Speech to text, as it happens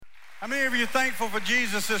How many of you are thankful for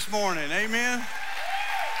Jesus this morning? Amen?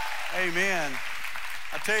 Amen.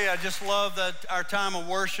 I tell you, I just love our time of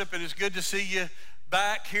worship, and it's good to see you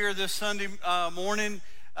back here this Sunday morning.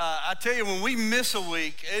 I tell you, when we miss a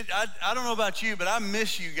week, I don't know about you, but I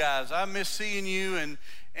miss you guys. I miss seeing you,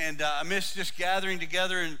 and I miss just gathering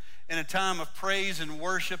together in a time of praise and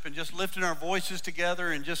worship and just lifting our voices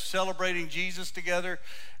together and just celebrating Jesus together.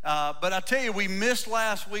 But I tell you, we missed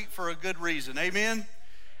last week for a good reason. Amen?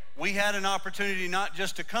 We had an opportunity not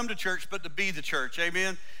just to come to church, but to be the church.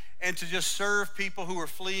 Amen? And to just serve people who were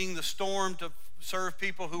fleeing the storm, to serve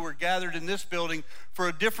people who were gathered in this building for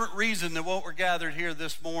a different reason than what we're gathered here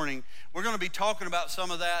this morning. We're going to be talking about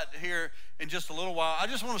some of that here in just a little while. I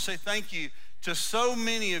just want to say thank you to so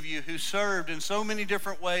many of you who served in so many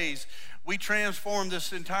different ways. We transformed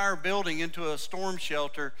this entire building into a storm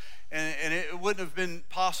shelter, and it wouldn't have been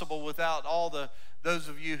possible without all those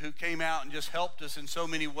of you who came out and just helped us in so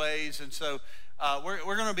many ways. And so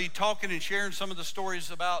we're going to be talking and sharing some of the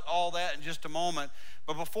stories about all that in just a moment.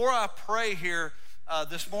 But before I pray here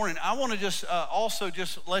this morning, I want to just also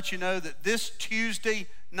just let you know that this Tuesday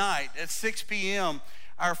night at 6 p.m.,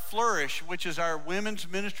 our Flourish, which is our women's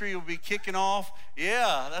ministry, will be kicking off.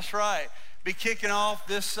 Yeah, that's right. Be kicking off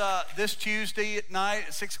this Tuesday at night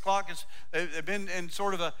at 6 o'clock. They've been in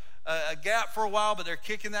sort of a gap for a while, but they're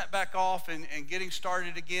kicking that back off and getting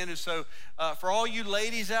started again. And so for all you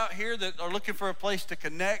ladies out here that are looking for a place to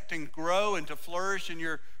connect and grow and to flourish in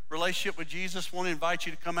your relationship with Jesus, I want to invite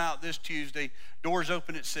you to come out this Tuesday. Doors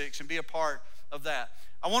open at 6 and be a part of that.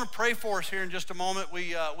 I want to pray for us here in just a moment.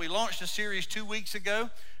 We launched a series 2 weeks ago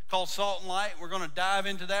called Salt and Light. We're going to dive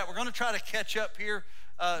into that. We're going to try to catch up here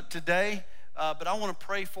today. But I want to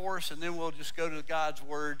pray for us, and then we'll just go to God's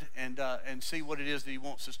Word and see what it is that He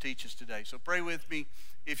wants us to teach us today. So pray with me,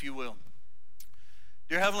 if you will.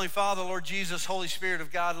 Dear Heavenly Father, Lord Jesus, Holy Spirit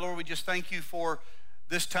of God, Lord, we just thank you for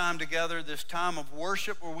this time together, this time of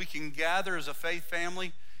worship where we can gather as a faith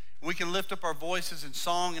family. We can lift up our voices in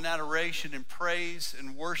song and adoration and praise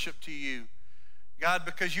and worship to you. God,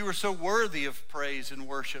 because you are so worthy of praise and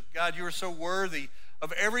worship. God, you are so worthy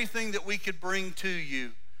of everything that we could bring to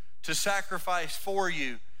you, to sacrifice for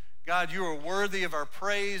you. God, you are worthy of our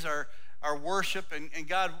praise, our worship, and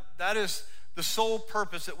God, that is the sole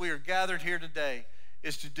purpose that we are gathered here today,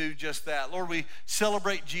 is to do just that. Lord, we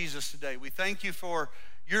celebrate Jesus today. We thank you for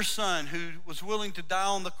your Son who was willing to die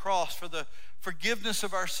on the cross for the forgiveness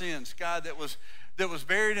of our sins, God, that was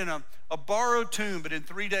buried in a borrowed tomb, but in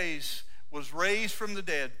 3 days was raised from the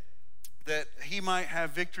dead, that he might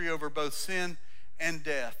have victory over both sin and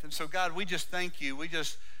death. And so, God, we just thank you. We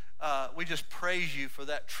just praise you for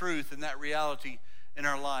that truth and that reality in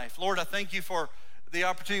our life. Lord, I thank you for the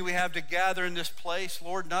opportunity we have to gather in this place,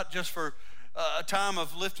 Lord, not just for a time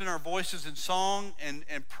of lifting our voices in song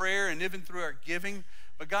and prayer and even through our giving,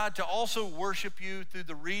 but God, to also worship you through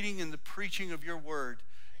the reading and the preaching of your word.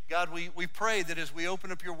 God, we pray that as we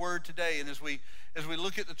open up your word today and as we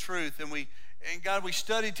look at the truth and God, we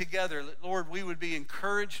study together, that, Lord, we would be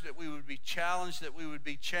encouraged, that we would be challenged, that we would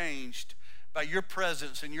be changed by your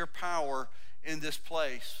presence and your power in this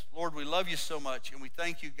place. Lord, we love you so much, and we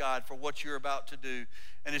thank you, God, for what you're about to do.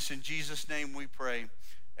 And it's in Jesus' name we pray.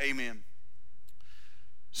 Amen.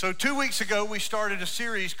 So 2 weeks ago, we started a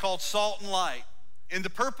series called Salt and Light. And the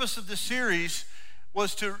purpose of this series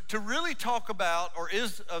was to really talk about, or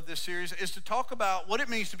is of this series, is to talk about what it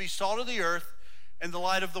means to be salt of the earth and the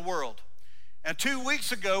light of the world. And 2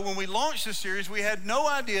 weeks ago, when we launched this series, we had no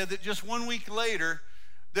idea that just 1 week later,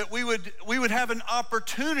 that we would have an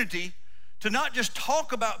opportunity to not just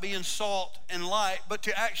talk about being salt and light, but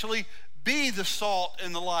to actually be the salt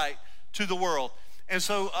and the light to the world. And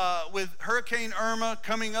so with Hurricane Irma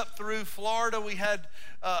coming up through Florida, we had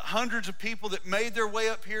hundreds of people that made their way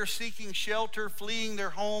up here seeking shelter, fleeing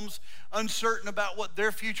their homes, uncertain about what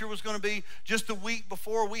their future was going to be. Just the week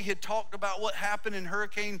before, we had talked about what happened in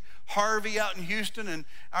Hurricane Harvey out in Houston and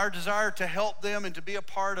our desire to help them and to be a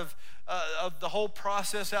part of the whole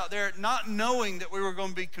process out there, not knowing that we were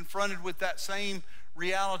going to be confronted with that same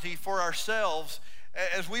reality for ourselves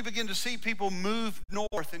as we begin to see people move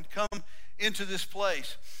north and come into this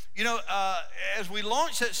place. You know, as we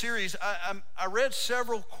launched that series, I read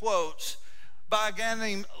several quotes by a guy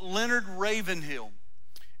named Leonard Ravenhill.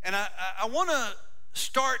 And I want to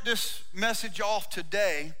start this message off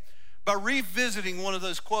today by revisiting one of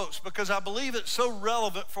those quotes, because I believe it's so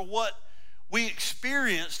relevant for what we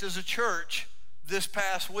experienced as a church this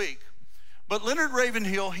past week. But Leonard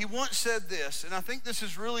Ravenhill, he once said this, and I think this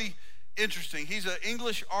is really interesting. He's an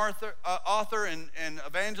English author and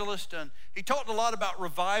evangelist, and he talked a lot about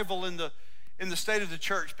revival in the in the state of the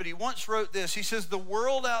church, but he once wrote this. He says, the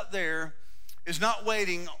world out there is not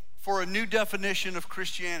waiting for a new definition of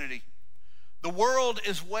Christianity. The world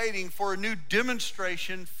is waiting for a new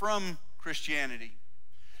demonstration from Christianity.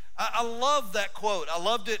 I love that quote. I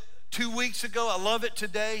loved it 2 weeks ago. I love it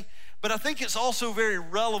today. But I think it's also very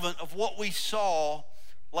relevant of what we saw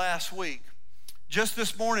last week. Just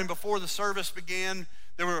this morning before the service began,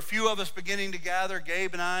 there were a few of us beginning to gather.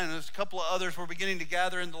 Gabe and I and there's a couple of others were beginning to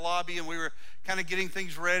gather in the lobby, and we were kind of getting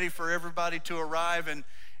things ready for everybody to arrive. And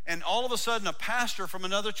all of a sudden, a pastor from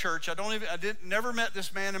another church, never met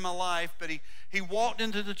this man in my life, but he walked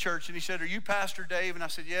into the church and he said, "Are you Pastor Dave?" And I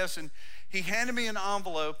said, "Yes." And he handed me an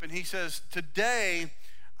envelope and he says, "Today,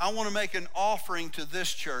 I want to make an offering to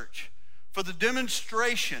this church for the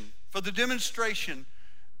demonstration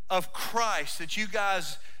of Christ that you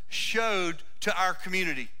guys showed to our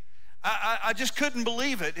community." I just couldn't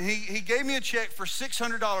believe it. He gave me a check for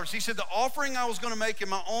 $600. He said, the offering I was going to make in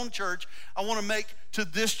my own church, I want to make to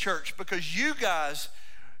this church because you guys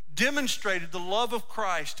demonstrated the love of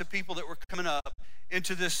Christ to people that were coming up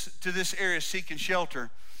into this area seeking shelter.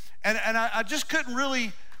 And I just couldn't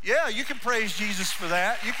really, yeah, you can praise Jesus for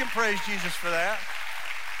that. You can praise Jesus for that.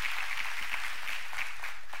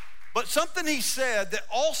 But something he said that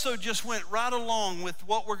also just went right along with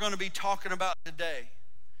what we're going to be talking about today.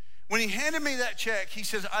 When he handed me that check, he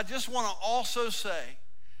says, I just want to also say,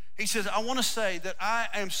 he says, I want to say that I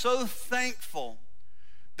am so thankful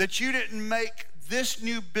that you didn't make this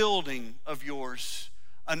new building of yours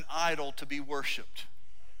an idol to be worshiped,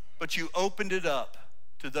 but you opened it up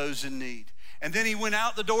to those in need. And then he went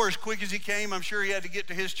out the door as quick as he came. I'm sure he had to get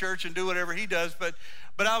to his church and do whatever he does. But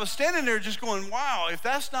I was standing there just going, wow, if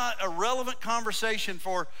that's not a relevant conversation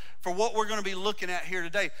for what we're going to be looking at here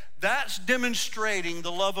today, that's demonstrating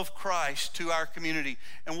the love of Christ to our community.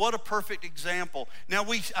 And what a perfect example. Now,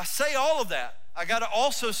 I say all of that. I got to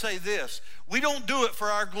also say this. We don't do it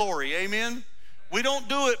for our glory. Amen? We don't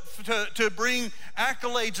do it to bring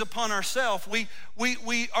accolades upon ourselves. We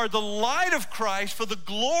are the light of Christ for the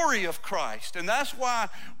glory of Christ. And that's why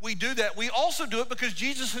we do that. We also do it because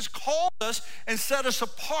Jesus has called us and set us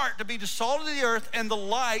apart to be the salt of the earth and the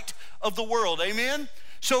light of the world. Amen?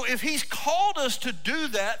 So if he's called us to do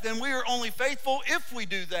that, then we are only faithful if we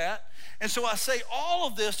do that. And so I say all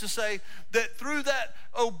of this to say that through that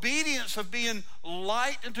obedience of being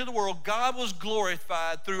light into the world, God was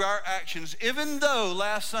glorified through our actions, even though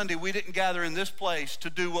last Sunday we didn't gather in this place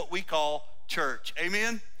to do what we call church.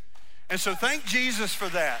 Amen? And so thank Jesus for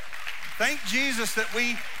that. Thank Jesus that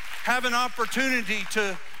we have an opportunity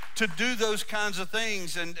to do those kinds of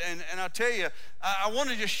things. And I tell you, I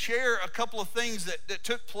want to just share a couple of things that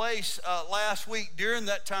took place last week during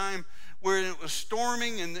that time where it was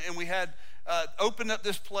storming and we had opened up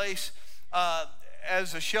this place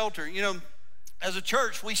as a shelter. You know, as a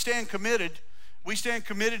church, we stand committed. We stand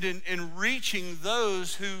committed in reaching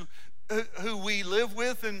those who we live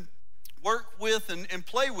with and work with and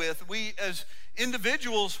play with. We as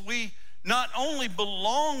individuals, we not only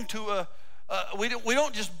belong to we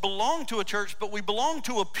don't just belong to a church, but we belong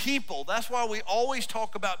to a people. That's why we always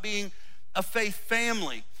talk about being a faith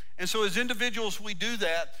family. And so as individuals, we do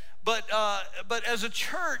that. But as a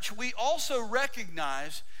church, we also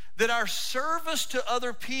recognize that our service to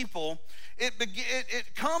other people,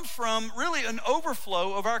 it comes from really an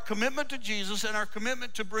overflow of our commitment to Jesus and our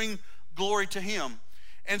commitment to bring glory to him.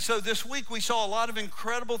 And so this week we saw a lot of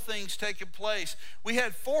incredible things taking place. We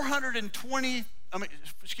had 423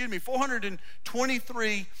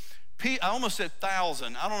 I almost said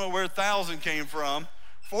 1,000. I don't know where 1,000 came from.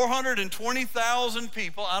 420,000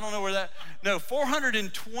 people. I don't know where that. No,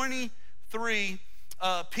 423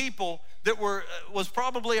 people that was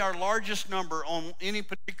probably our largest number on any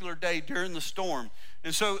particular day during the storm.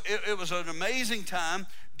 And so it was an amazing time.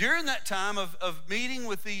 During that time of meeting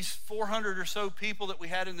with these 400 or so people that we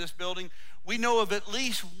had in this building, we know of at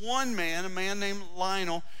least one man, a man named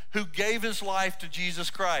Lionel, who gave his life to Jesus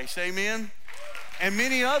Christ. Amen? And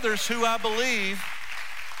many others who I believe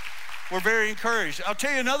were very encouraged. I'll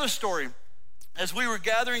tell you another story. As we were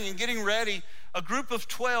gathering and getting ready, a group of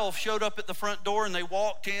 12 showed up at the front door and they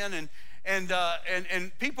walked in and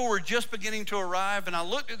people were just beginning to arrive. And I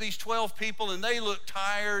looked at these 12 people and they looked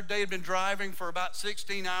tired. They had been driving for about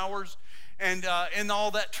 16 hours and in all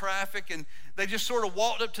that traffic. And they just sort of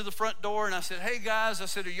walked up to the front door and I said, hey guys, I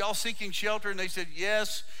said, are y'all seeking shelter? And they said,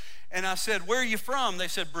 yes. And I said, where are you from? They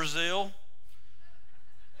said, Brazil.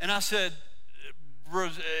 And I said,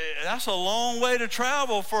 that's a long way to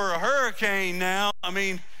travel for a hurricane now. I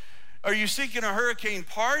mean, are you seeking a hurricane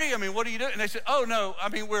party? I mean, what are you doing? And they said, oh, no, I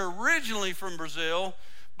mean, we're originally from Brazil,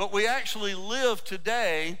 but we actually live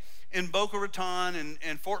today in Boca Raton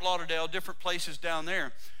and Fort Lauderdale, different places down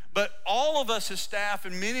there. But all of us as staff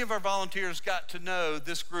and many of our volunteers got to know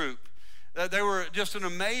this group. They were just an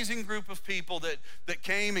amazing group of people that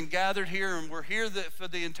came and gathered here and were here for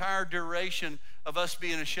the entire duration of us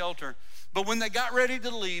being a shelter. But when they got ready to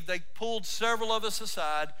leave, they pulled several of us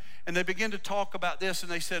aside and they began to talk about this.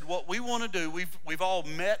 And they said, what we want to do, we've all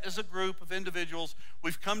met as a group of individuals.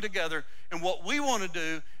 We've come together. And what we want to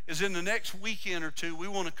do is in the next weekend or two, we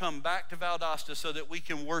want to come back to Valdosta so that we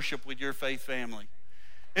can worship with your faith family.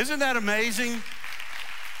 Isn't that amazing?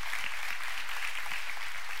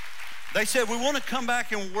 They said, we want to come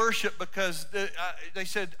back and worship because they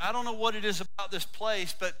said, I don't know what it is about this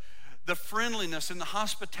place, but the friendliness and the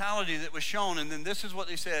hospitality that was shown. And then this is what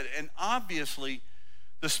they said, and obviously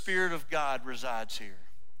the Spirit of God resides here.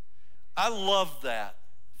 I love that,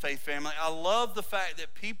 faith family. I love the fact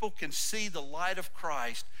that people can see the light of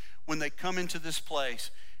Christ when they come into this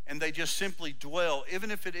place and they just simply dwell,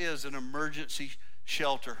 even if it is an emergency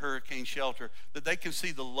shelter, hurricane shelter, that they can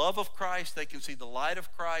see the love of Christ, they can see the light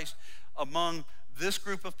of Christ among this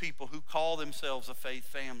group of people who call themselves a faith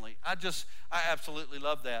family. I absolutely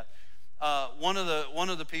love that. One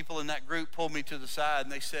of the people in that group pulled me to the side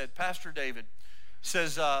and they said, Pastor David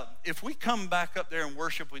says, if we come back up there and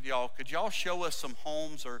worship with y'all, could y'all show us some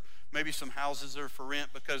homes or maybe some houses that are for rent?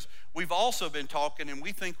 Because we've also been talking and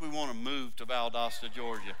we think we want to move to Valdosta,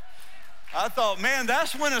 Georgia. I thought, man,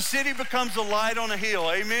 that's when a city becomes a light on a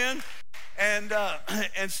hill, amen? And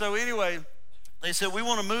so anyway, they said, we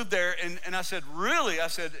want to move there. And I said, really? I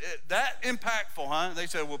said, that impactful, huh? And they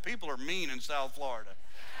said, well, people are mean in South Florida.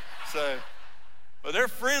 So, well, they're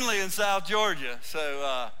friendly in South Georgia.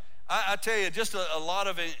 So I tell you, just a lot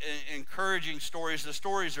of encouraging stories. The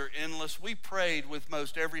stories are endless. We prayed with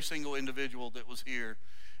most every single individual that was here.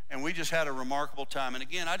 And we just had a remarkable time. And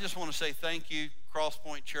again, I just want to say thank you,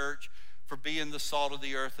 Crosspoint Church, for being the salt of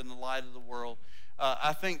the earth and the light of the world.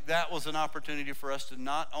 I think that was an opportunity for us to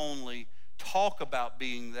not only talk about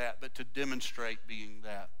being that, but to demonstrate being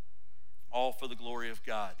that, all for the glory of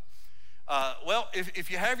God. Well, if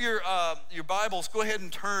you have your Bibles, go ahead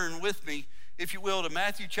and turn with me, if you will, to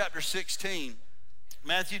Matthew chapter 16.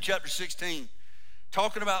 Matthew chapter 16,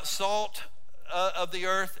 talking about salt of the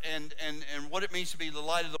earth and what it means to be the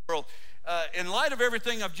light of the world. In light of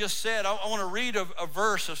everything I've just said, I want to read a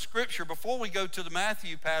verse of Scripture before we go to the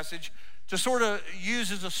Matthew passage to sort of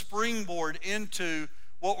use as a springboard into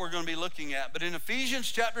what we're going to be looking at. But in Ephesians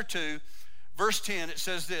chapter 2, verse 10, it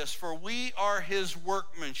says this, for we are his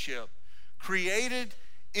workmanship, created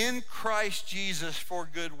in Christ Jesus for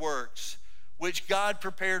good works, which God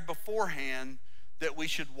prepared beforehand that we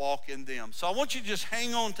should walk in them. So I want you to just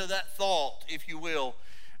hang on to that thought, if you will,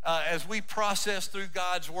 as we process through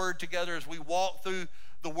God's word together, as we walk through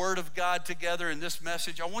the word of God together in this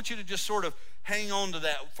message. I want you to just sort of hang on to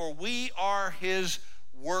that, for we are his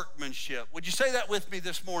workmanship. Would you say that with me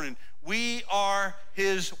this morning? We are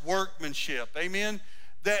his workmanship, amen?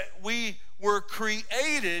 That we were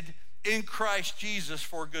created in Christ Jesus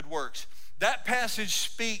for good works. That passage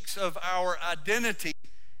speaks of our identity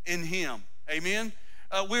in him, amen?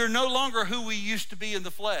 We are no longer who we used to be in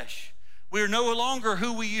the flesh. We are no longer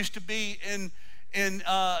who we used to be in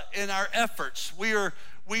our efforts. We are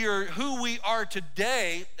who we are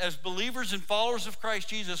today as believers and followers of Christ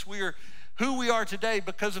Jesus. We are who we are today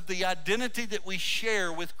because of the identity that we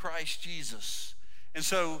share with Christ Jesus. And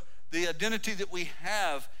so the identity that we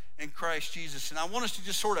have in Christ Jesus. And I want us to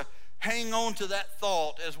just sort of hang on to that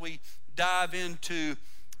thought as we dive into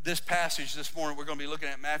this passage this morning. We're going to be looking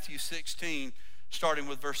at Matthew 16, starting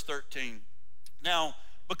with verse 13. Now,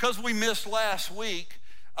 because we missed last week,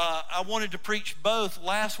 I wanted to preach both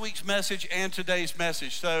last week's message and today's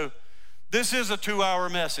message. So this is a 2-hour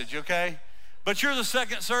message, okay? But you're the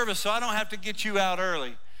second service, so I don't have to get you out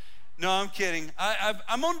early. No, I'm kidding.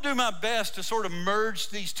 I'm going to do my best to sort of merge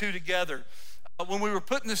these two together. When we were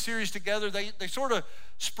putting this series together, they sort of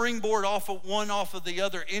springboard off of the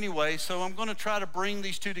other anyway. So I'm going to try to bring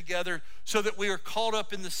these two together so that we are caught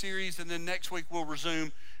up in the series, and then next week we'll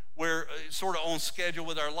resume. We're sort of on schedule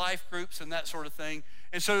with our life groups and that sort of thing.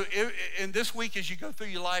 And so in this week, as you go through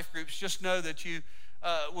your life groups, just know that you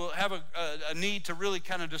will have a need to really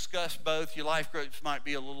kind of discuss both. Your life groups might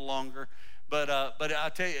be a little longer, but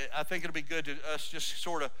I tell you, I think it'll be good to us just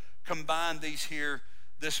sort of combine these here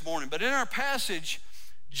this morning. But in our passage,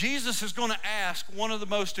 Jesus is going to ask one of the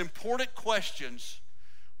most important questions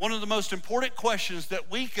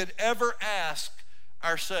that we could ever ask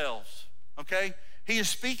ourselves, okay? He is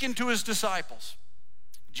speaking to his disciples.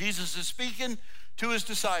 Jesus is speaking to his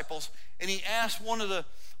disciples, and he asked one of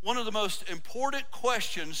the most important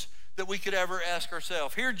questions that we could ever ask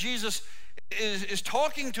ourselves. Here Jesus is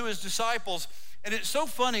talking to his disciples, and it's so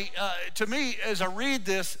funny to me as I read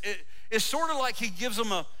this. It's sort of like he gives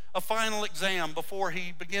them a final exam before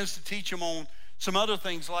he begins to teach them on some other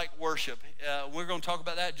things like worship. We're going to talk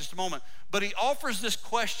about that in just a moment. But he offers this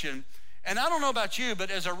question, and I don't know about you, but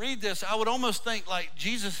as I read this, I would almost think like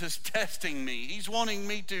Jesus is testing me. He's wanting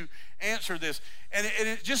me to answer this. And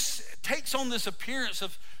it just takes on this appearance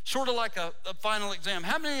of sort of like a final exam.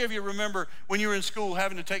 How many of you remember when you were in school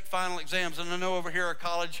having to take final exams? And I know over here at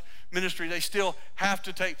college ministry, they still have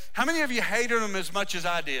to take. How many of you hated them as much as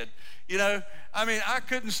I did? You know, I mean, I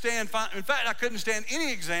couldn't stand, in fact, I couldn't stand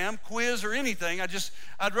any exam, quiz, or anything.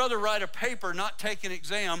 I'd rather write a paper, not take an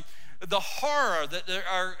exam. The horror that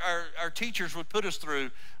our teachers would put us through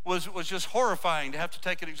was just horrifying to have to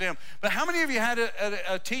take an exam. But how many of you had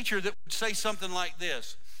a teacher that would say something like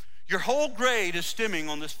this? Your whole grade is stemming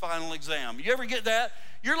on this final exam. You ever get that?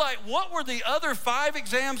 You're like, what were the other 5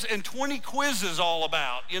 exams and 20 quizzes all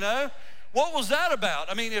about, you know? What was that about?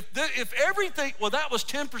 I mean, if everything, well, that was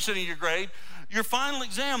 10% of your grade. Your final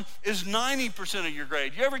exam is 90% of your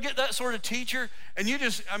grade. You ever get that sort of teacher? And you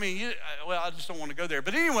just, I mean, well, I just don't want to go there.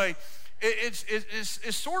 But anyway,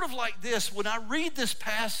 it's sort of like this. When I read this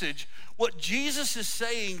passage, what Jesus is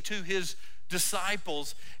saying to his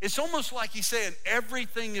disciples, it's almost like he's saying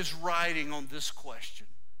everything is riding on this question.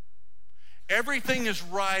 Everything is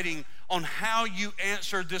riding on how you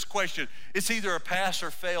answer this question. It's either a pass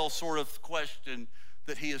or fail sort of question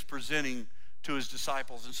that he is presenting to his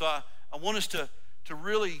disciples. And so I want us to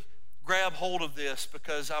really grab hold of this,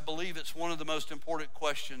 because I believe it's one of the most important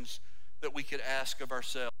questions that we could ask of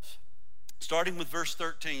ourselves. Starting with verse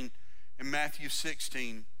 13 in Matthew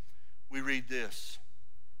 16, we read this.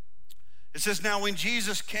 It says, "Now when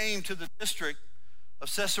Jesus came to the district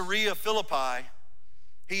of Caesarea Philippi,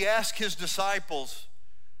 he asked his disciples,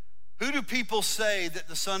 'Who do people say that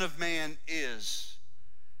the Son of Man is?'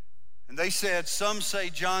 And they said, 'Some say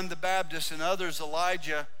John the Baptist, and others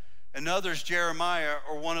Elijah, and others Jeremiah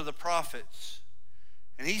or one of the prophets.'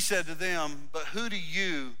 And he said to them, 'But who do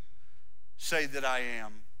you say that I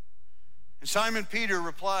am?' And Simon Peter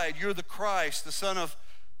replied, 'You're the Christ, the Son of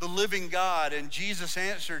the living God.' And Jesus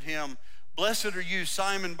answered him, 'Blessed are you,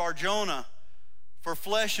 Simon Bar-Jonah, for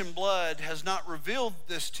flesh and blood has not revealed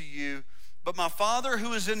this to you, but my Father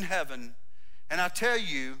who is in heaven. And I tell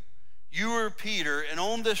you, you are Peter, and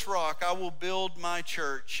on this rock I will build my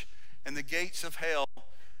church, and the gates of hell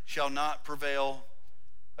shall not prevail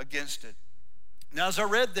against it.'" Now, as I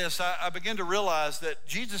read this, I began to realize that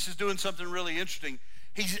Jesus is doing something really interesting.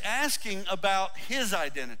 He's asking about his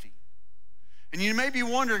identity. And you may be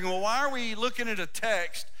wondering, well, why are we looking at a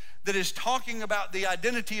text that is talking about the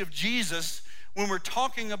identity of Jesus when we're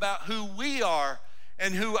talking about who we are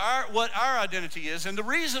and what our identity is? And the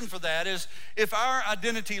reason for that is, if our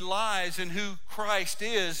identity lies in who Christ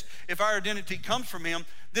is, if our identity comes from him,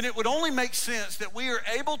 then it would only make sense that we are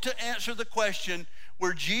able to answer the question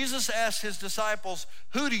where Jesus asked his disciples,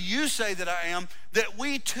 "Who do you say that I am?" that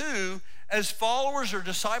we too, as followers or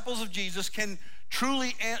disciples of Jesus, can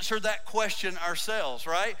truly answer that question ourselves,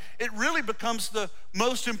 right? It really becomes the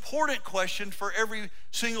most important question for every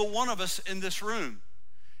single one of us in this room.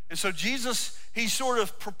 And so Jesus, he sort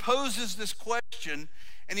of proposes this question,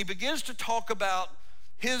 and he begins to talk about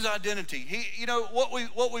his identity.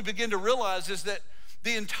 What we begin to realize is that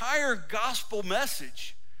the entire gospel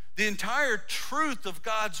message, the entire truth of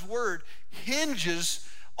God's word, hinges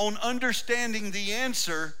on understanding the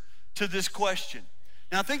answer to this question.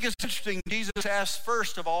 Now, I think it's interesting. Jesus asks,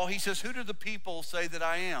 first of all, he says, "Who do the people say that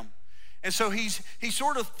I am?" And so he's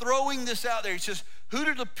sort of throwing this out there. He says, "Who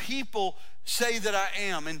do the people say that I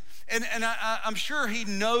am?" And I'm sure he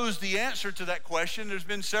knows the answer to that question. There's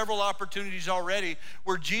been several opportunities already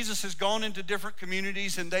where Jesus has gone into different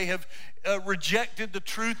communities and they have rejected the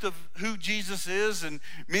truth of who Jesus is, and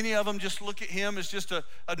many of them just look at him as just a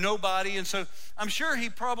nobody. And so I'm sure he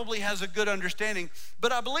probably has a good understanding,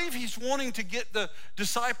 but I believe he's wanting to get the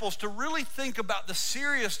disciples to really think about the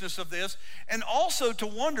seriousness of this, and also to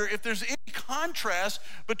wonder if there's any contrast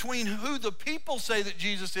between who the people say that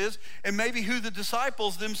Jesus is and maybe who the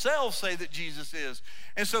disciples themselves say that Jesus is.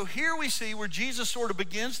 And so here we see where Jesus sort of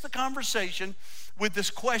begins the conversation with this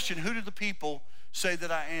question, "Who do the people say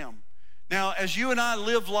that I am?" Now, as you and I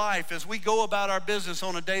live life, as we go about our business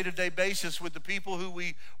on a day-to-day basis with the people who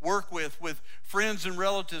we work with friends and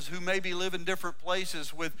relatives who maybe live in different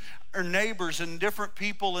places, with our neighbors and different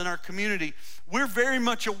people in our community, we're very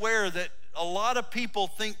much aware that a lot of people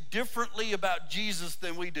think differently about Jesus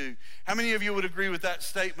than we do. How many of you would agree with that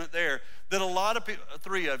statement there? That a lot of people,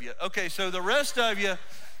 3 of you. Okay, so the rest of you,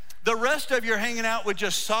 the rest of you are hanging out with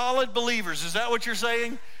just solid believers. Is that what you're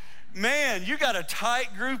saying? Man, you got a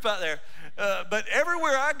tight group out there. But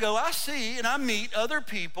everywhere I go, I see and I meet other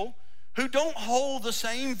people who don't hold the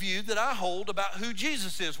same view that I hold about who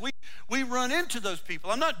Jesus is. We run into those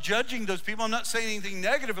people. I'm not judging those people. I'm not saying anything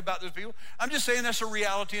negative about those people. I'm just saying that's a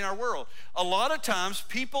reality in our world. A lot of times,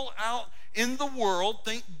 people out in the world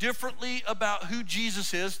think differently about who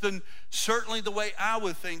Jesus is than certainly the way I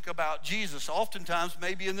would think about Jesus. Oftentimes,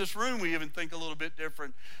 maybe in this room, we even think a little bit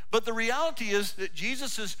different. But the reality is that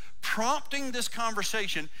Jesus is prompting this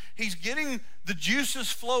conversation. He's getting the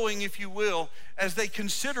juices flowing, if you will, as they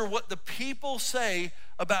consider what the people say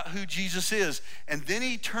about who Jesus is. And then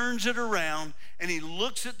he turns it around and he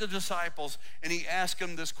looks at the disciples and he asks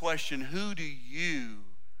them this question: who do you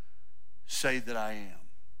say that I am?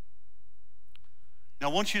 Now,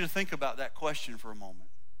 I want you to think about that question for a moment,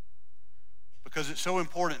 because it's so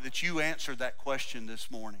important that you answer that question this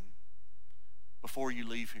morning before you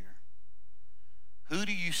leave here. Who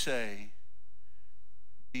do you say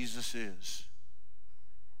Jesus is?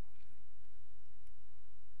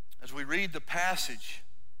 As we read the passage,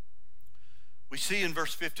 we see in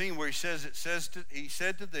verse 15 where he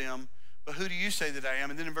said to them, but who do you say that I am?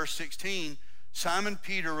 And then in verse 16, Simon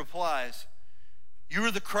Peter replies, you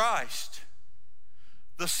are the Christ,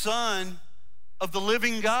 the Son of the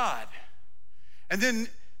living God. And then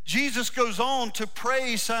Jesus goes on to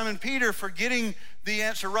praise Simon Peter for getting the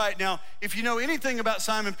answer right. Now, if you know anything about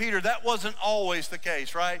Simon Peter, that wasn't always the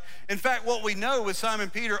case, right? In fact, what we know with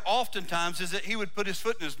Simon Peter oftentimes is that he would put his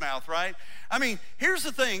foot in his mouth, right? I mean, here's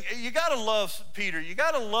the thing. You got to love Peter. You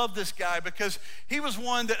got to love this guy, because he was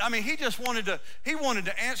one that, I mean, he wanted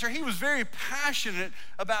to answer. He was very passionate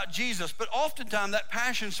about Jesus, but oftentimes that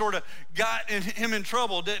passion sort of got him in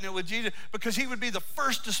trouble, didn't it, with Jesus? Because he would be the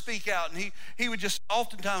first to speak out, and he would just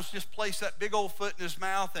oftentimes just place that big old foot in his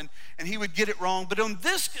mouth, and he would get it wrong. But on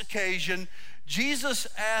this occasion, Jesus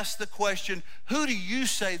asked the question, who do you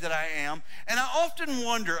say that I am? And I often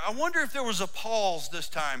wonder if there was a pause this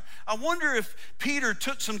time. I wonder if Peter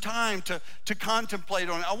took some time to contemplate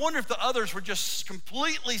on it. I wonder if the others were just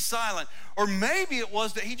completely silent. Or maybe it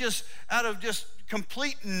was that he just, out of just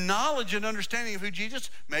complete knowledge and understanding of who Jesus,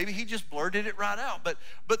 maybe he just blurted it right out.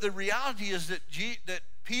 But the reality is that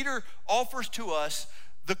Peter offers to us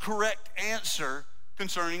the correct answer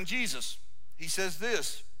concerning Jesus. He says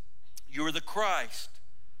this: you are the Christ,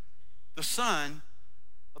 the Son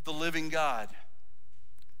of the living God.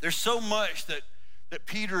 There's so much that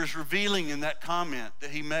Peter is revealing in that comment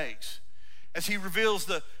that he makes, as he reveals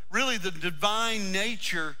the divine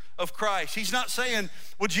nature of Christ. He's not saying,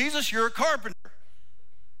 well, Jesus, you're a carpenter.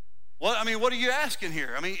 Well, I mean, what are you asking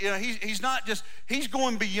here? I mean, you know, he's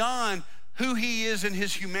going beyond who he is in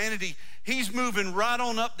his humanity. He's moving right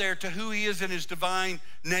on up there to who he is in his divine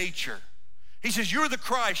nature. He says, you're the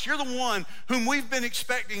Christ. You're the one whom we've been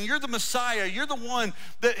expecting. You're the Messiah. You're the one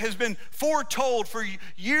that has been foretold for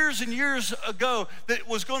years and years ago that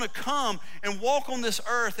was going to come and walk on this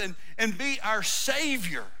earth and be our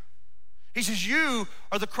Savior. He says, you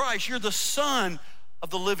are the Christ. You're the Son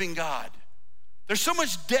of the living God. There's so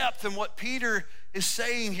much depth in what Peter is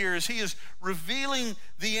saying here as he is revealing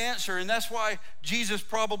the answer. And that's why Jesus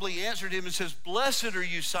probably answered him and says, blessed are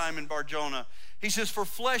you, Simon Bar-Jonah. He says, for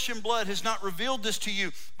flesh and blood has not revealed this to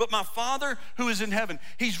you, but my Father who is in heaven.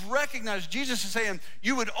 He's recognized, Jesus is saying,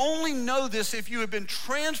 you would only know this if you had been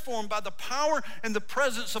transformed by the power and the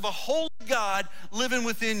presence of a holy God living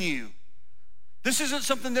within you. This isn't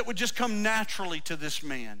something that would just come naturally to this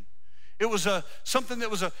man. It was something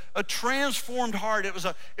that was a transformed heart. It was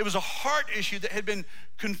a heart issue that had been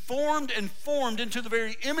conformed and formed into the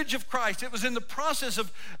very image of Christ. It was in the process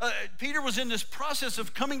of, Peter was in this process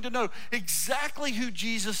of coming to know exactly who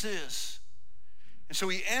Jesus is. And so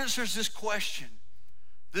he answers this question,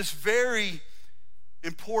 this very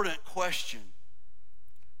important question.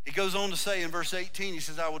 He goes on to say in verse 18, he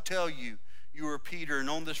says, I will tell you, you are Peter,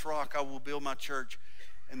 and on this rock I will build my church,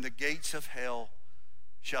 and the gates of hell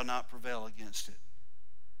shall not prevail against it.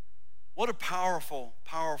 What a powerful,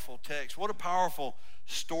 powerful text. What a powerful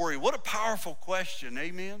story. What a powerful question.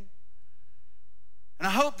 Amen? And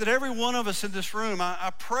I hope that every one of us in this room,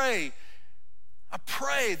 I pray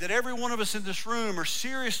that every one of us in this room are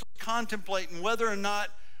seriously contemplating whether or not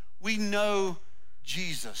we know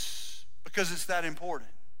Jesus, because it's that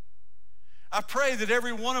important. I pray that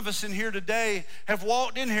every one of us in here today have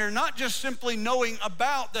walked in here not just simply knowing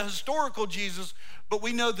about the historical Jesus, but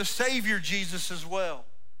we know the Savior Jesus as well.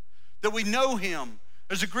 That we know him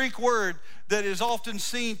There's a Greek word that is often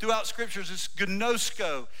seen throughout scriptures. It's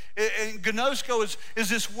gnosko. And gnosko is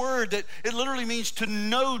this word that it literally means to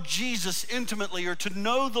know Jesus intimately or to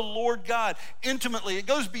know the Lord God intimately. It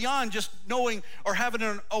goes beyond just knowing or having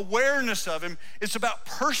an awareness of him. It's about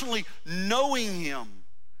personally knowing him.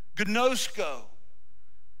 Gnosko.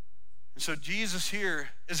 And so Jesus here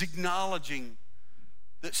is acknowledging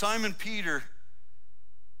that Simon Peter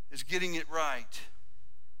is getting it right.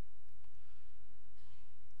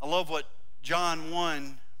 I love what John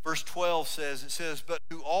 1, verse 12 says. It says, "But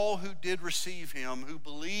to all who did receive him, who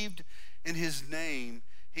believed in his name,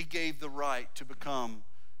 he gave the right to become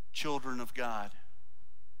children of God."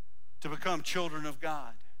 To become children of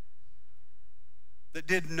God. That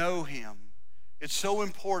did know him. It's so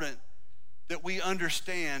important that we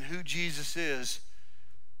understand who Jesus is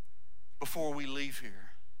before we leave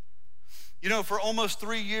here. You know, for almost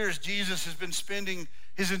 3 years, Jesus has been spending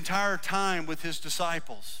his entire time with his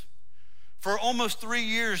disciples. For almost 3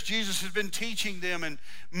 years, Jesus has been teaching them and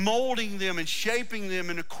molding them and shaping them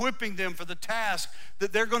and equipping them for the task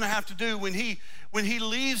that they're going to have to do when he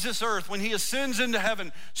leaves this earth, when he ascends into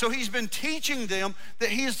heaven. So he's been teaching them that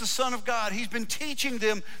he is the Son of God. He's been teaching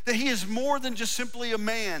them that he is more than just simply a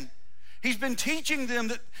man. He's been teaching them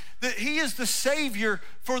that he is the Savior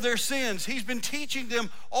for their sins. He's been teaching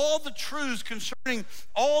them all the truths concerning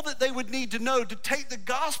all that they would need to know to take the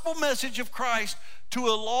gospel message of Christ to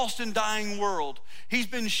a lost and dying world. He's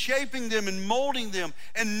been shaping them and molding them.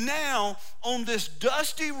 And now, on this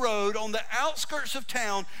dusty road, on the outskirts of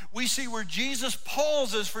town, we see where Jesus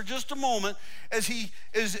pauses for just a moment as he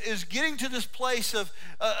is getting to this place of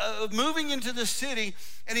moving into the city,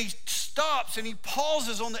 and he stops and he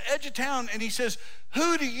pauses on the edge of town and he says,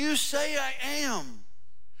 "Who do you say I am?"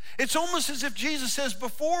 It's almost as if Jesus says,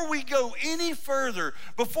 before we go any further,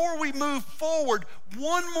 before we move forward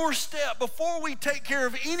one more step, before we take care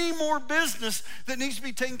of any more business that needs to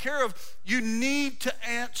be taken care of, you need to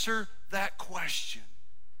answer that question.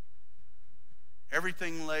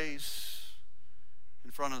 Everything lays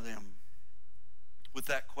in front of them with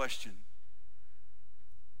that question.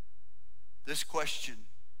 This question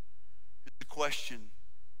is the question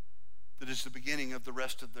that is the beginning of the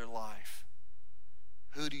rest of their life.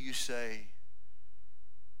 Who do you say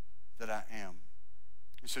that I am?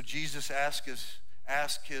 And so Jesus asked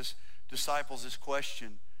his disciples this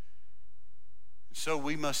question. And so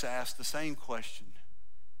we must ask the same question.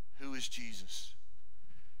 Who is Jesus?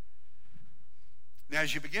 Now,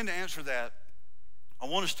 as you begin to answer that, I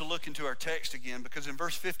want us to look into our text again, because in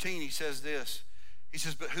verse 15 he says this. He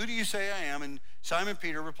says, "But who do you say I am?" And Simon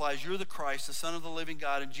Peter replies, "You're the Christ, the Son of the living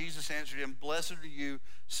God." And Jesus answered him, "Blessed are you,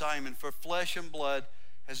 Simon, for flesh and blood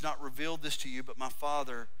has not revealed this to you, but my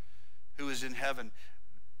Father who is in heaven."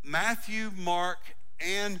 Matthew, Mark,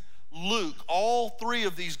 and Luke, all three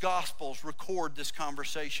of these Gospels record this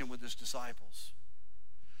conversation with his disciples.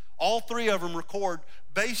 All three of them record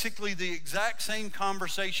basically the exact same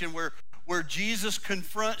conversation where Jesus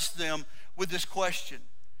confronts them with this question.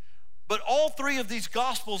 But all three of these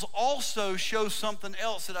Gospels also show something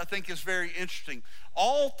else that I think is very interesting.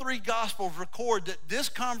 All three Gospels record that this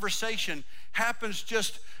conversation happens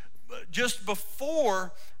just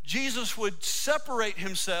before Jesus would separate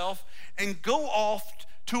himself and go off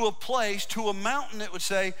to a place, to a mountain, it would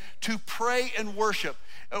say, to pray and worship.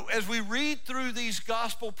 As we read through these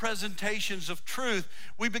gospel presentations of truth,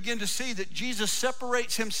 we begin to see that Jesus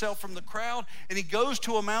separates himself from the crowd and he goes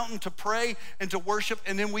to a mountain to pray and to worship.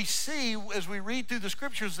 And then we see, as we read through the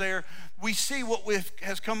scriptures there, we see what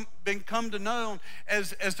has come to know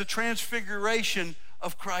as the transfiguration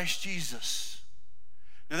of Christ Jesus.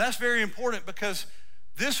 Now that's very important, because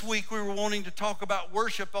this week we were wanting to talk about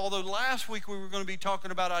worship, although last week we were going to be talking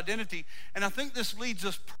about identity. And I think this leads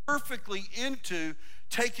us perfectly into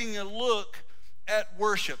taking a look at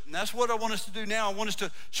worship. And that's what I want us to do now. I want us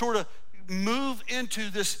to sort of move into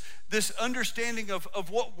this understanding of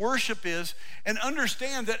what worship is, and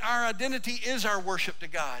understand that our identity is our worship to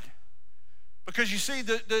God. Because you see,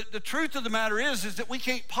 the truth of the matter is that we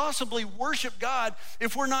can't possibly worship God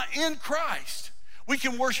if we're not in Christ. We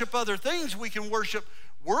can worship other things. We can worship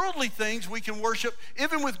worldly things. We can worship,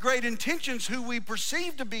 even with great intentions, who we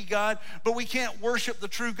perceive to be God, but we can't worship the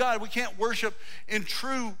true God. We can't worship in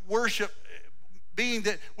true worship, being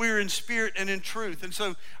that we're in spirit and in truth. And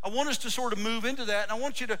so I want us to sort of move into that, and I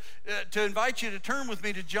want you to invite you to turn with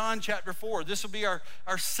me to John chapter 4. This will be our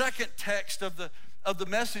second text of the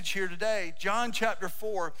message here today, John chapter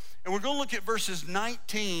 4, and we're going to look at verses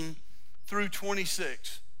 19 through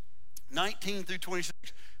 26. 19 through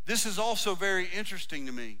 26. This is also very interesting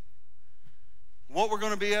to me. What we're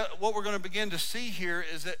going to begin to see here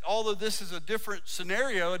is that although this is a different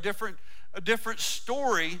scenario, a different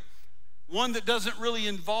story, one that doesn't really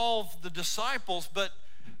involve the disciples, but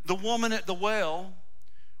the woman at the well,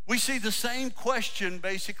 we see the same question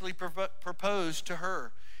basically proposed to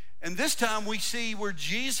her. And this time we see where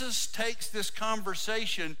Jesus takes this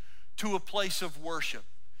conversation to a place of worship.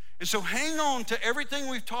 And so hang on to everything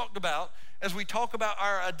we've talked about as we talk about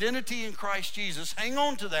our identity in Christ Jesus. Hang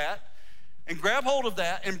on to that and grab hold of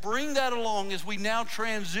that and bring that along as we now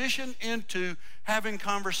transition into having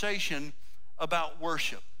conversation about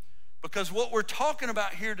worship. Because what we're talking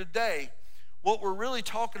about here today, what we're really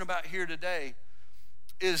talking about here today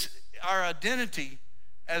is our identity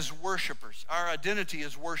as worshipers. Our identity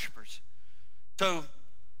as worshipers. So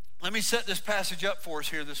let me set this passage up for us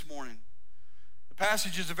here this morning. The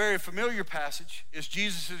passage is a very familiar passage. It's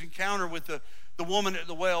Jesus' encounter with the woman at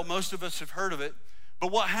the well. Most of us have heard of it.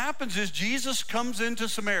 But what happens is Jesus comes into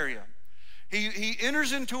Samaria. He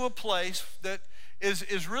enters into a place that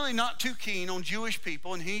is really not too keen on Jewish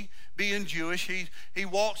people, and he being Jewish, he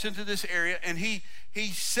walks into this area and he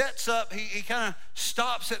sets up, he kind of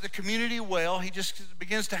stops at the community well. He just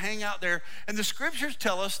begins to hang out there. And the scriptures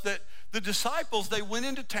tell us that the disciples, they went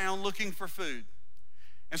into town looking for food.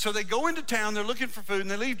 And so they go into town, they're looking for food, and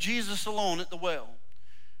they leave Jesus alone at the well.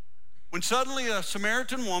 When suddenly a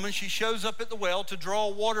Samaritan woman, she shows up at the well to draw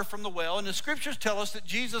water from the well, and the scriptures tell us that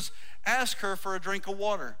Jesus asked her for a drink of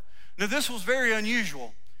water. Now this was very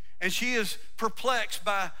unusual, and she is perplexed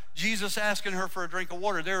by Jesus asking her for a drink of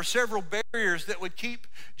water. There are several barriers that would keep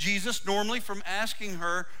Jesus normally from asking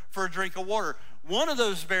her for a drink of water. One of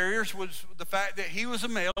those barriers was the fact that he was a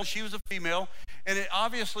male, she was a female, and it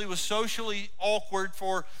obviously was socially awkward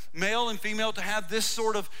for male and female to have this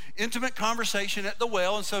sort of intimate conversation at the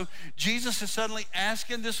well. And so Jesus is suddenly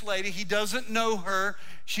asking this lady, he doesn't know her,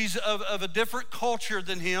 she's of a different culture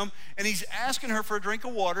than him, and he's asking her for a drink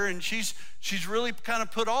of water, and she's really kind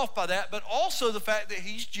of put off by that. But also the fact that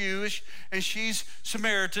he's Jewish and she's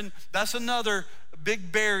Samaritan, that's another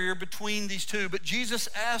big barrier between these two. But Jesus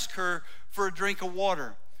asked her for a drink of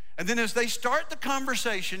water. And then as they start the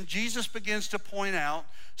conversation, Jesus begins to point out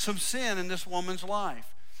some sin in this woman's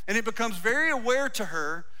life. And it becomes very aware to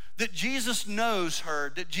her that Jesus knows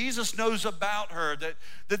her, that Jesus knows about her, that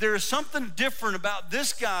there is something different about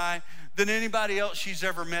this guy than anybody else she's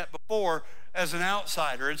ever met before as an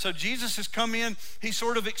outsider. And so Jesus has come in, he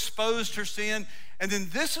sort of exposed her sin, and then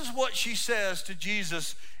this is what she says to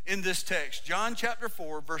Jesus in this text. John chapter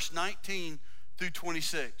 4, verse 19 through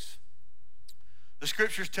 26. The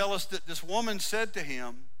scriptures tell us that this woman said to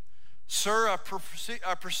him, "Sir, I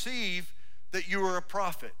perceive that you are a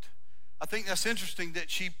prophet." I think that's interesting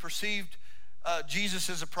that she perceived Jesus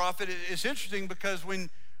as a prophet. It's interesting because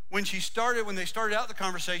when they started out the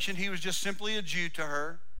conversation, he was just simply a Jew to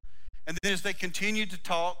her. And then as they continued to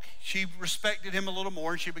talk, she respected him a little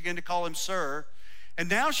more, and she began to call him sir. And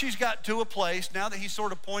now she's got to a place, now that he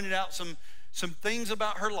sort of pointed out some things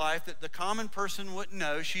about her life that the common person wouldn't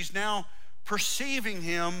know, she's now perceiving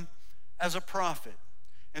him as a prophet.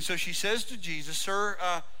 And so she says to Jesus, "Sir,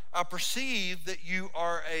 I perceive that you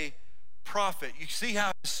are a prophet." You see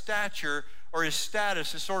how his stature or his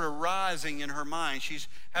status is sort of rising in her mind. She's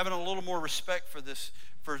having a little more respect for this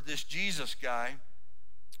Jesus guy.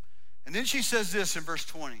 And then she says this in verse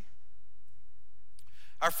 20.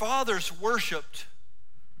 "Our fathers worshiped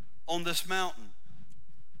on this mountain,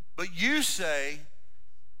 but you say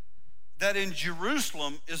that in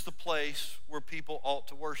Jerusalem is the place where people ought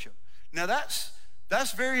to worship." Now that's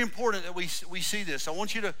very important that we see this. I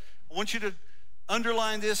want you to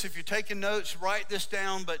underline this. If you're taking notes, write this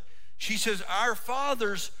down. But she says, "Our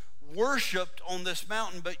fathers worshiped on this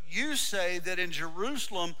mountain, but you say that in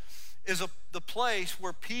Jerusalem is the place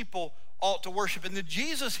where people ought to worship." And then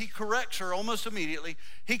Jesus, he corrects her almost immediately.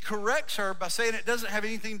 He corrects her by saying it doesn't have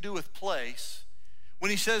anything to do with place. When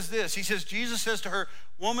he says this, Jesus says to her,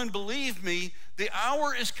 "Woman, believe me, the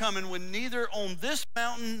hour is coming when neither on this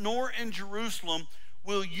mountain nor in Jerusalem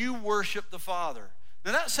will you worship the Father."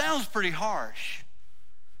 Now that sounds pretty harsh,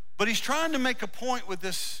 but he's trying to make a point with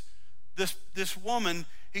this woman.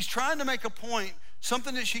 He's trying to make a point,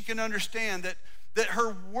 something that she can understand, that her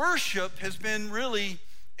worship has been really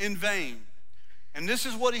in vain. And this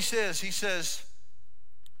is what he says. He says,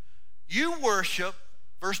 "You worship,"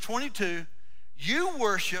 verse 22, "you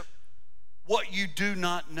worship what you do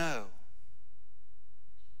not know."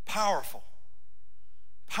 Powerful.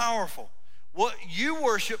 Powerful. You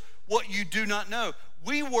worship what you do not know.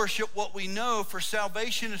 We worship what we know, for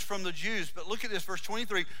salvation is from the Jews. But look at this, verse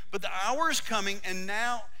 23. "But the hour is coming, and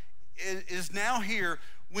now is now here,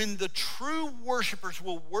 when the true worshipers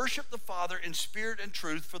will worship the Father in spirit and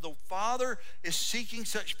truth, for the Father is seeking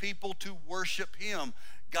such people to worship him.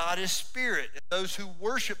 God is spirit, and those who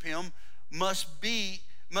worship him must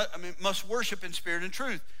worship in spirit and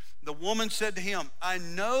truth. The woman said to him, I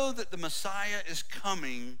know that the Messiah is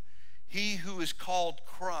coming, he who is called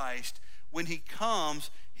Christ. When he comes,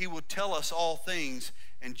 he will tell us all things.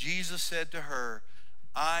 And Jesus said to her,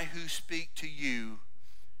 I who speak to you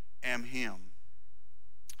am him.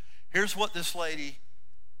 Here's what this lady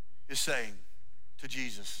is saying to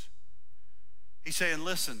Jesus. He's saying,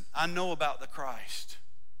 listen, I know about the Christ.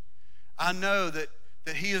 I know that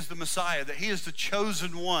he is the Messiah, that he is the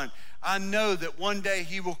chosen one. I know that one day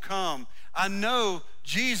he will come. I know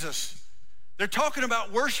Jesus. They're talking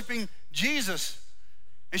about worshiping Jesus.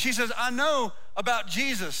 And she says, I know about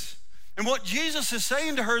Jesus. And what Jesus is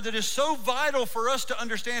saying to her that is so vital for us to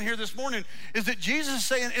understand here this morning is that Jesus is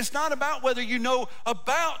saying it's not about whether you know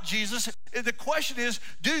about Jesus. The question is,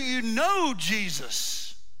 do you know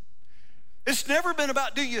Jesus? It's never been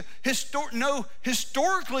about do you know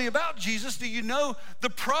historically about Jesus? Do you know the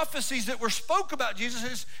prophecies that were spoke about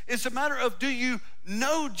Jesus? It's a matter of do you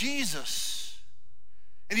know Jesus?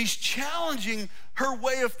 And he's challenging her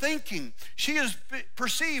way of thinking. She has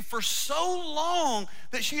perceived for so long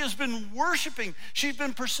that she has been worshiping. She's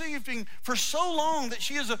been perceiving for so long that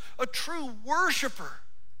she is a true worshiper.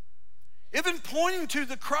 Even pointing to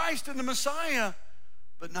the Christ and the Messiah,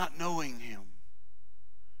 but not knowing him.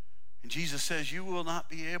 And Jesus says, you will not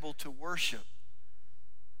be able to worship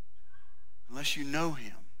unless you know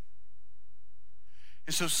him.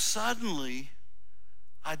 And so suddenly,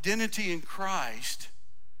 identity in Christ,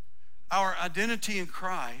 our identity in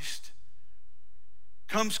Christ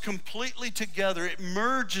comes completely together. It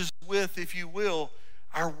merges with, if you will,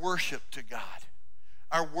 our worship to God,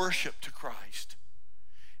 our worship to Christ.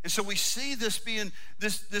 And so we see this being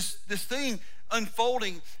this thing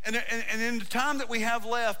unfolding. And in the time that we have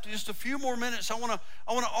left, just a few more minutes, I want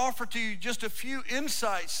to offer to you just a few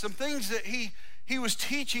insights, some things that he was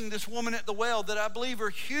teaching this woman at the well that I believe are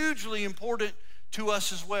hugely important to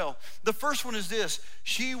us as well. The first one is this: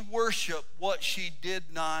 she worshiped what she did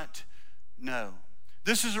not know.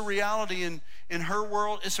 This is a reality in her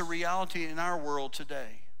world. It's a reality in our world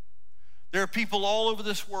today. There are people all over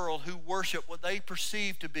this world who worship what they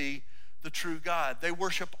perceive to be the true God. They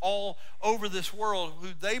worship all over this world who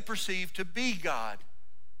they perceive to be God.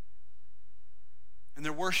 And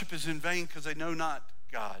their worship is in vain because they know not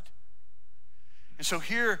God. And so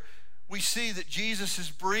here we see that Jesus is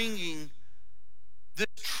bringing this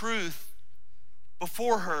truth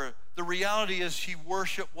before her. The reality is she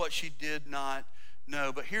worshiped what she did not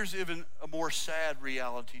know. But here's even a more sad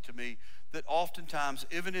reality to me, that oftentimes,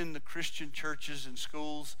 even in the Christian churches and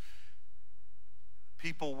schools,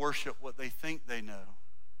 people worship what they think they know,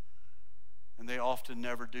 and they often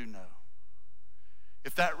never do know.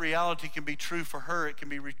 If that reality can be true for her, it can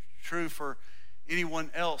be true for anyone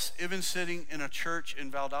else. Even sitting in a church in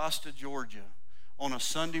Valdosta, Georgia, on a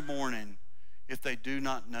Sunday morning, if they do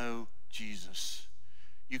not know Jesus.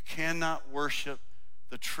 You cannot worship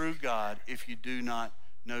the true God if you do not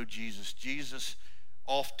know Jesus. Jesus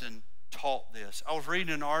often taught this. I was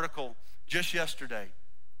reading an article just yesterday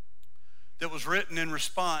that was written in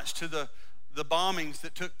response to the bombings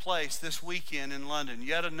that took place this weekend in London.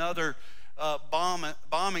 Yet another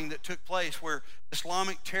bombing that took place where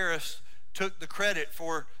Islamic terrorists took the credit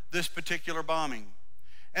for this particular bombing.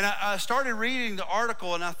 And I started reading the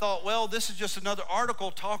article, and I thought, well, this is just another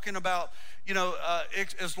article talking about,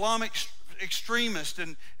 Islamic extremists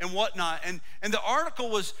and whatnot. And the article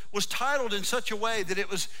was titled in such a way that it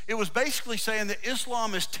was basically saying that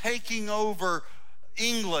Islam is taking over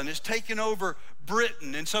England, is taking over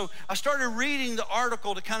Britain. And so I started reading the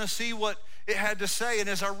article to kind of see what it had to say. And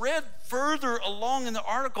as I read further along in the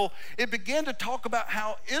article, it began to talk about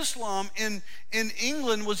how Islam in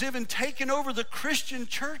England was even taking over the Christian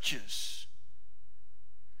churches.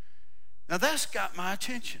 Now that's got my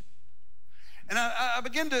attention. And I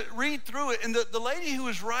began to read through it, and the lady who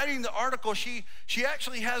was writing the article, she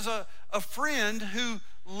actually has a friend who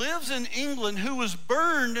lives in England who was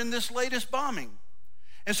burned in this latest bombing.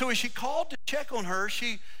 And so as she called to check on her,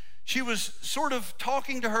 she was sort of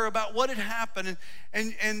talking to her about what had happened,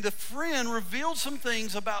 and the friend revealed some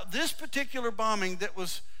things about this particular bombing that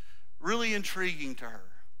was really intriguing to her.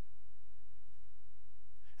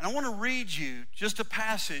 And I want to read you just a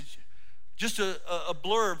passage, just a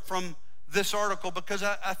blurb from this article, because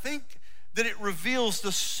I think that it reveals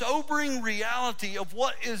the sobering reality of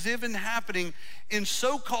what is even happening in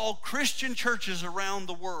so-called Christian churches around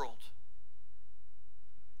the world.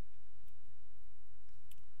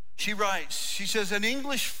 She writes, she says, an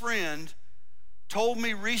English friend told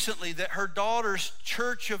me recently that her daughter's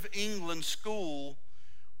Church of England school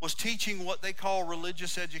was teaching what they call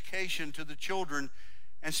religious education to the children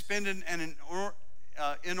and spending an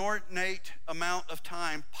inordinate amount of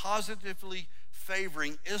time positively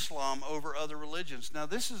favoring Islam over other religions. Now,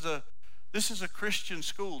 this is a Christian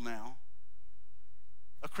school now.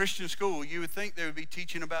 A Christian school. You would think they would be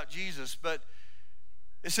teaching about Jesus, but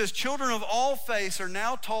it says, children of all faiths are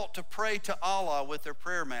now taught to pray to Allah with their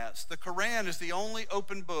prayer mats. The Quran is the only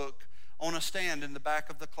open book on a stand in the back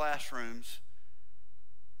of the classrooms.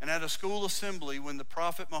 And at a school assembly, when the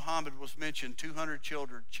Prophet Muhammad was mentioned, 200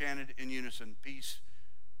 children chanted in unison, peace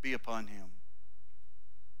be upon him.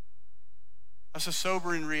 That's a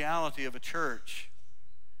sobering reality of a church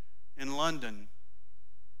in London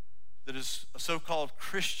that is a so-called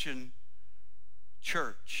Christian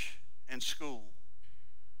church and school,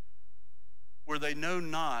 where they know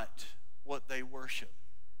not what they worship.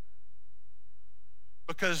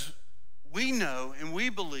 Because we know and we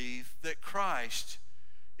believe that Christ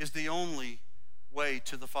is the only way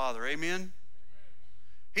to the Father. Amen?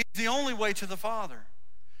 He's the only way to the Father.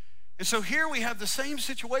 And so here we have the same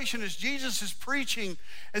situation as Jesus is preaching,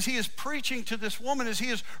 as he is preaching to this woman, as he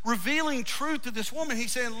is revealing truth to this woman.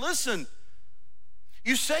 He's saying, listen,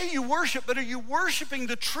 you say you worship, but are you worshiping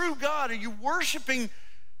the true God? Are you worshiping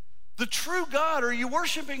the true God, or are you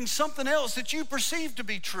worshiping something else that you perceive to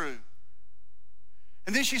be true?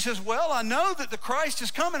 And then she says, well, I know that the Christ is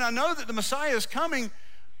coming. I know that the Messiah is coming.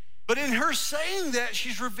 But in her saying that,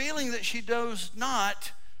 she's revealing that she knows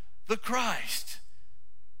not the Christ.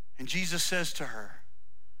 And Jesus says to her,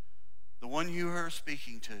 the one you are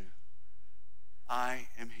speaking to, I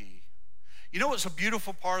am he. You know what's a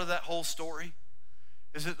beautiful part of that whole story?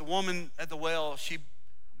 Is that the woman at the well, she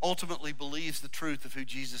ultimately believes the truth of who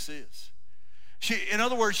Jesus is. In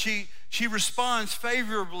other words, she responds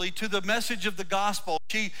favorably to the message of the gospel.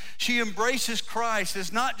 She embraces Christ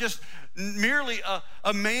as not just merely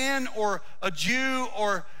a man or a Jew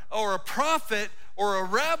or a prophet or a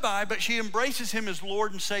rabbi, but she embraces him as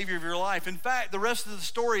Lord and Savior of your life. In fact, the rest of the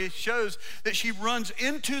story shows that she runs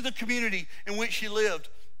into the community in which she lived,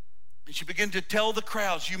 and she began to tell the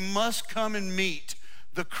crowds, you must come and meet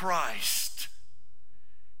the Christ.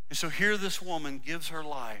 And so here this woman gives her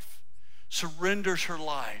life, surrenders her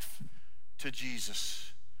life to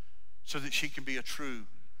Jesus so that she can be a true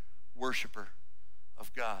worshiper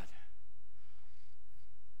of God.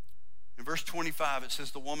 In verse 25, it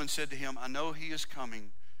says, the woman said to him, I know he is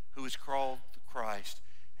coming, who is called the Christ.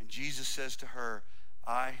 And Jesus says to her,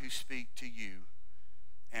 I who speak to you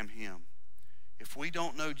am him. If we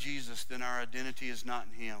don't know Jesus, then our identity is not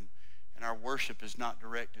in him, and our worship is not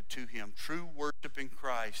directed to him. True worship in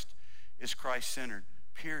Christ is Christ-centered,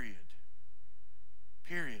 period.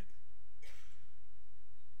 Period.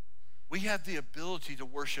 We have the ability to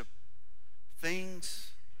worship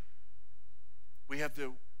things. We have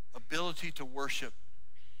the ability to worship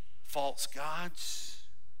false gods.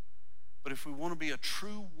 But if we want to be a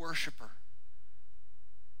true worshiper,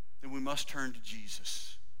 then we must turn to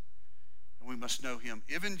Jesus. And we must know him.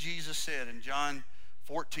 Even Jesus said in John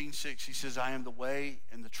 14:6, he says, I am the way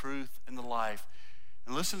and the truth and the life.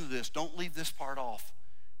 And listen to this. Don't leave this part off.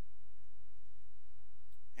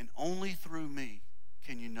 And only through me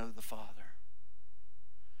can you know the Father.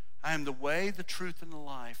 I am the way, the truth, and the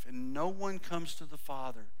life, and no one comes to the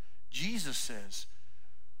Father, Jesus says,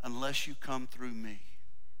 unless you come through me.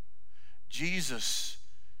 Jesus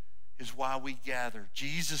is why we gather.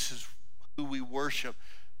 Jesus is who we worship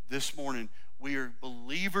this morning. We are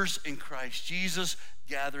believers in Christ Jesus,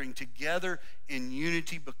 gathering together in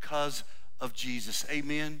unity because of Jesus.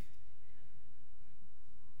 Amen.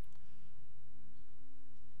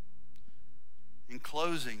 In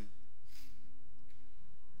closing,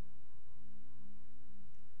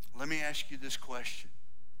 let me ask you this question,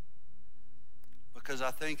 because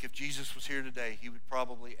I think if Jesus was here today, he would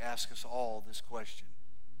probably ask us all this question.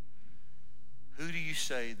 Who do you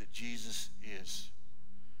say that Jesus is?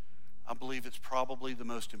 I believe it's probably the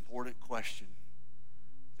most important question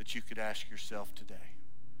that you could ask yourself today.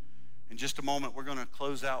 In just a moment, we're going to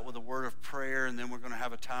close out with a word of prayer, and then we're going to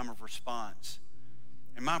have a time of response.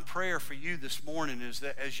 And my prayer for you this morning is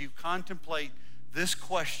that as you contemplate this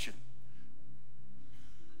question,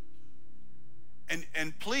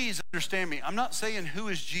 and please understand me, I'm not saying who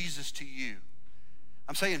is Jesus to you.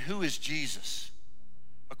 I'm saying who is Jesus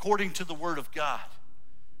according to the Word of God.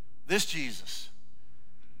 This Jesus.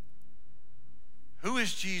 Who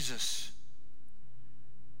is Jesus?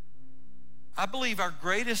 I believe our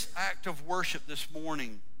greatest act of worship this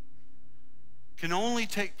morning can only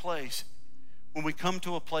take place when we come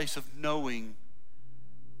to a place of knowing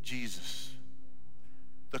Jesus,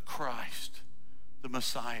 the Christ, the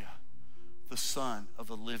Messiah, the Son of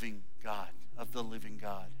the living God,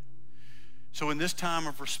 So in this time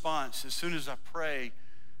of response, as soon as I pray,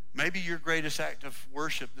 maybe your greatest act of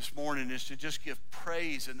worship this morning is to just give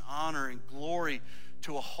praise and honor and glory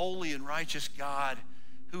to a holy and righteous God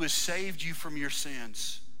who has saved you from your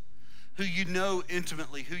sins, who you know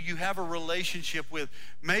intimately, who you have a relationship with.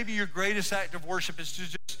 Maybe your greatest act of worship is to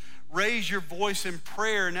just raise your voice in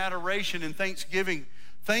prayer and adoration and thanksgiving,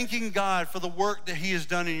 thanking God for the work that he has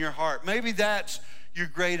done in your heart. Maybe that's your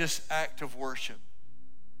greatest act of worship.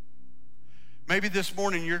 Maybe this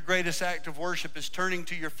morning your greatest act of worship is turning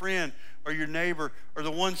to your friend or your neighbor or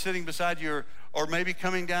the one sitting beside you, or maybe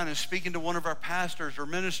coming down and speaking to one of our pastors or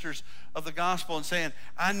ministers of the gospel and saying,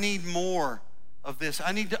 I need more of this.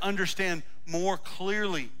 I need to understand more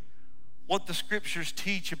clearly what the scriptures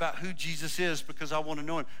teach about who Jesus is because I want to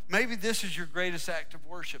know him. Maybe this is your greatest act of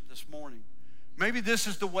worship this morning. Maybe this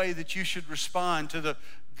is the way that you should respond to the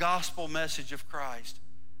gospel message of Christ.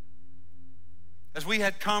 As we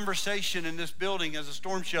had conversation in this building as a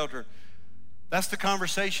storm shelter, that's the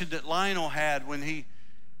conversation that Lionel had when he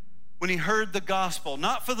heard the gospel,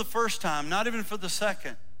 not for the first time, not even for the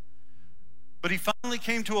second, but he finally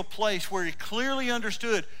came to a place where he clearly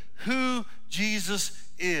understood who Jesus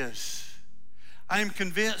is. I am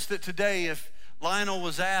convinced that today, if Lionel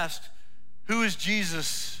was asked, who is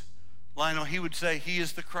Jesus, Lionel, he would say, he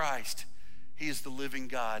is the Christ. He is the living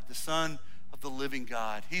God, the Son of the living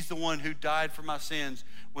God. He's the one who died for my sins,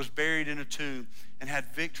 was buried in a tomb, and had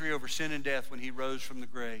victory over sin and death when he rose from the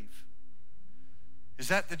grave. Is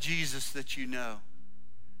that the Jesus that you know?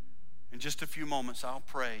 In just a few moments, I'll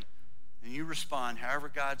pray, and you respond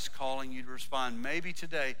however God's calling you to respond. Maybe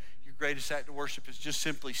today, your greatest act of worship is just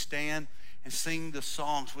simply stand and sing the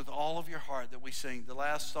songs with all of your heart that we sing. The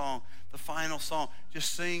last song, the final song,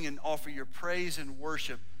 just sing and offer your praise and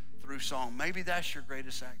worship through song. Maybe that's your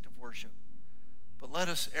greatest act of worship. But let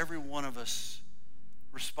us, every one of us,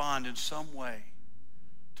 respond in some way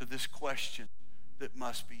to this question that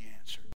must be answered.